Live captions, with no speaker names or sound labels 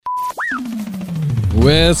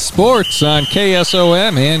with sports on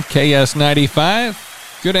KSOM and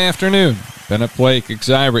KS95. Good afternoon. Bennett Blake,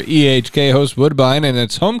 Exira EHK host Woodbine, and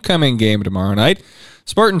its homecoming game tomorrow night.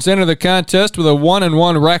 Spartans enter the contest with a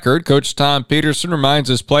 1-1 record. Coach Tom Peterson reminds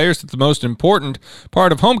his players that the most important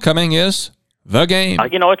part of homecoming is the game.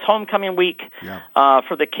 It's homecoming week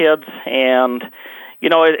for the kids, and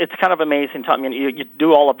it's kind of amazing, Tom. You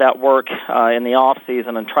do all of that work in the off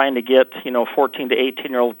season and trying to get 14 to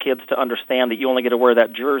 18-year-old kids to understand that you only get to wear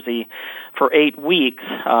that jersey for 8 weeks.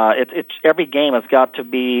 Every game has got to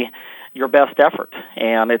be your best effort,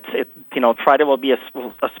 and Friday will be a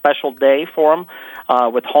special day for them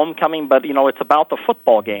with homecoming, but it's about the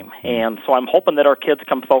football game, and so I'm hoping that our kids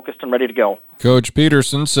come focused and ready to go. Coach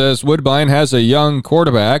Peterson says Woodbine has a young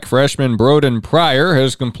quarterback. Freshman Broden Pryor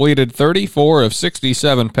has completed 34 of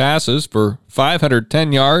 67 passes for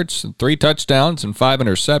 510 yards, 3 touchdowns, and 5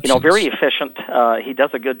 interceptions. Very efficient. He does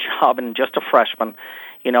a good job, and just a freshman.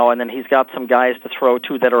 And then he's got some guys to throw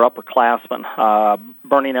to that are upperclassmen.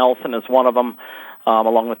 Bernie Nelson is one of them,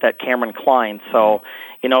 along with that Cameron Klein. So,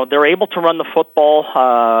 they're able to run the football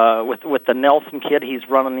with the Nelson kid. He's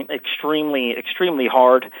running extremely, extremely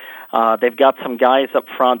hard. They've got some guys up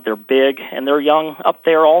front. They're big, and they're young up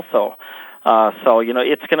there also. So,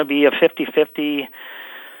 it's going to be a 50-50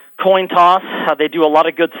 coin toss. They do a lot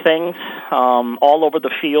of good things all over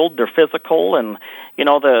the field. They're physical, and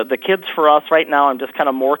the kids for us right now, I'm just kind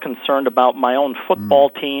of more concerned about my own football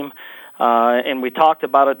team. And we talked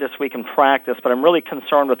about it this week in practice, but I'm really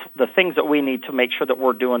concerned with the things that we need to make sure that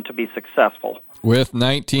we're doing to be successful. With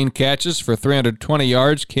 19 catches for 320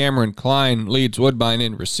 yards, Cameron Klein leads Woodbine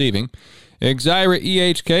in receiving. Exira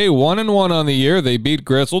EHK 1-1 on the year. They beat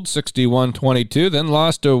Grizzled 61-22, then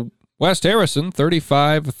lost to West Harrison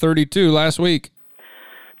 35-32 last week.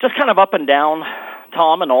 Just kind of up and down,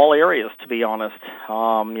 Tom, in all areas, to be honest.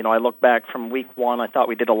 I look back from week 1, I thought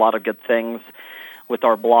we did a lot of good things with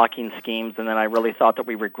our blocking schemes, and then I really thought that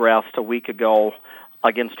we regressed a week ago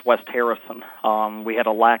against West Harrison. We had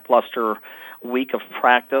a lackluster week of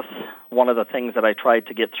practice. One of the things that I tried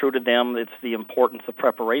to get through to them is the importance of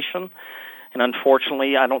preparation. And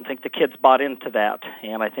unfortunately, I don't think the kids bought into that,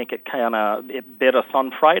 and I think it bit us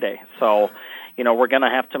on Friday. So, we're going to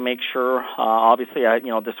have to make sure. Obviously,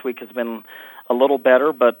 this week has been a little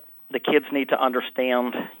better, but the kids need to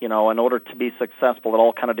understand, in order to be successful, it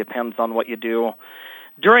all kind of depends on what you do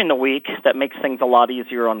during the week. That makes things a lot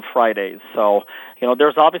easier on Fridays. So,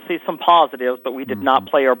 there's obviously some positives, but we did not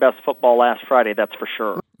play our best football last Friday, that's for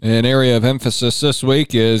sure. An area of emphasis this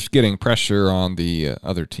week is getting pressure on the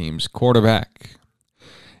other team's quarterback.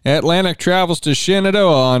 Atlantic travels to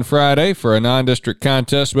Shenandoah on Friday for a non-district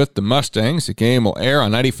contest with the Mustangs. The game will air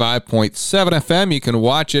on 95.7 FM. You can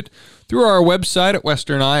watch it through our website at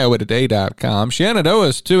westerniowatoday.com. Shenandoah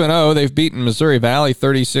is 2-0. They've beaten Missouri Valley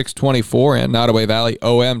 36-24 and Nottoway Valley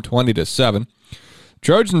OM 20-7.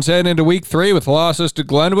 Trojans head into week 3 with losses to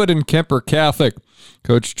Glenwood and Kemper Catholic.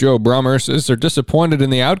 Coach Joe Brummer says they're disappointed in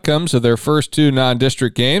the outcomes of their first 2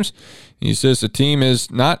 non-district games. He says the team is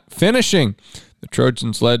not finishing. The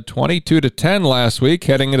Trojans led 22-10 last week,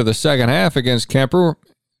 heading into the second half against Kemper,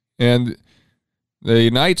 and the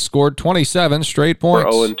Knights scored 27 straight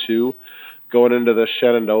points. We're 0-2 going into the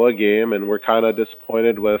Shenandoah game, and we're kind of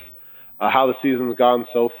disappointed with how the season's gone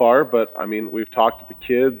so far. But, we've talked to the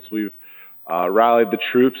kids. We've rallied the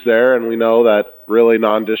troops there, and we know that really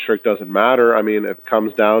non-district doesn't matter. It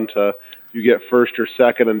comes down to you get first or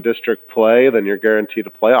second in district play, then you're guaranteed a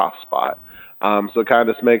playoff spot. So it kind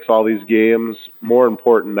of just makes all these games more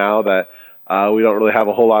important now that we don't really have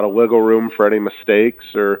a whole lot of wiggle room for any mistakes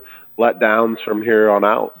or letdowns from here on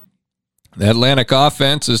out. The Atlantic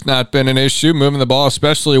offense has not been an issue, moving the ball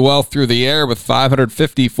especially well through the air with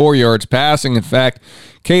 554 yards passing. In fact,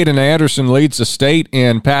 Caden Anderson leads the state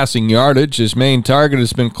in passing yardage. His main target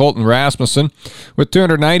has been Colton Rasmussen with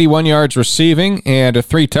 291 yards receiving and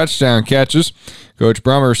 3 touchdown catches. Coach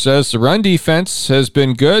Brummer says the run defense has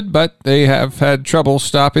been good, but they have had trouble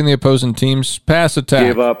stopping the opposing team's pass attack.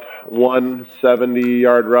 Gave up one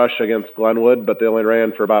 70-yard rush against Glenwood, but they only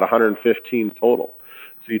ran for about 115 total.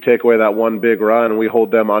 So you take away that one big run, and we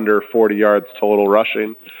hold them under 40 yards total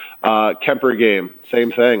rushing. Kemper game,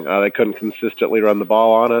 same thing. They couldn't consistently run the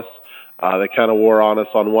ball on us. They kind of wore on us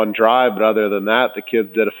on one drive, but other than that, the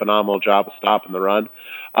kids did a phenomenal job of stopping the run.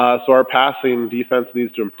 So our passing defense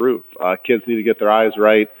needs to improve. Kids need to get their eyes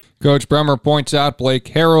right. Coach Brummer points out Blake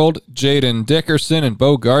Harold, Jaden Dickerson, and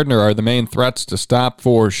Bo Gardner are the main threats to stop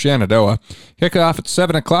for Shenandoah. Kickoff at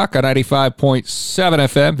 7 o'clock on 95.7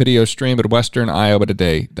 FM. Video stream at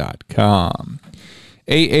westerniowatoday.com.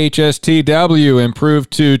 AHSTW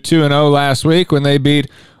improved to 2-0 last week when they beat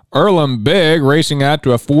Earlham Big racing out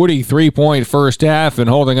to a 43-point first half and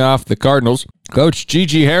holding off the Cardinals. Coach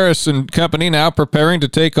Gigi Harris and company now preparing to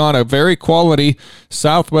take on a very quality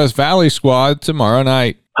Southwest Valley squad tomorrow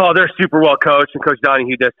night. Oh, they're super well coached, and Coach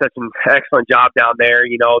Donahue does such an excellent job down there.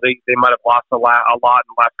 You know, they might have lost a lot in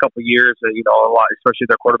the last couple of years. You know, a lot, especially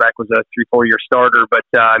their quarterback was a 3-4 year starter. But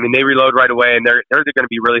I mean, they reload right away, and they're going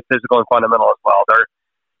to be really physical and fundamental as well.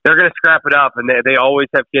 They're going to scrap it up, and they always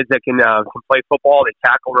have kids that can play football. They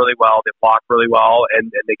tackle really well, they block really well, and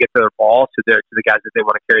they get to their ball to the guys that they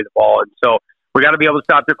want to carry the ball. And so we got to be able to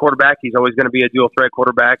stop their quarterback. He's always going to be a dual threat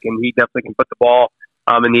quarterback, and he definitely can put the ball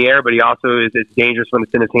in the air, but he also is dangerous when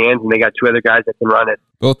it's in his hands, and they got 2 other guys that can run it.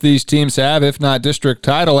 Both these teams have, if not district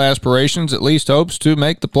title aspirations, at least hopes to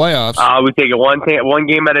make the playoffs. We take it one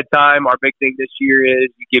game at a time. Our big thing this year is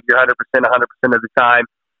you give your 100% of the time.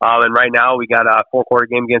 And right now we got a 4-quarter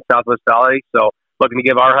game against Southwest Valley, so looking to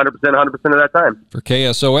give our 100% of that time. For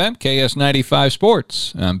KSOM, KS95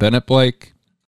 Sports, I'm Bennett Blake.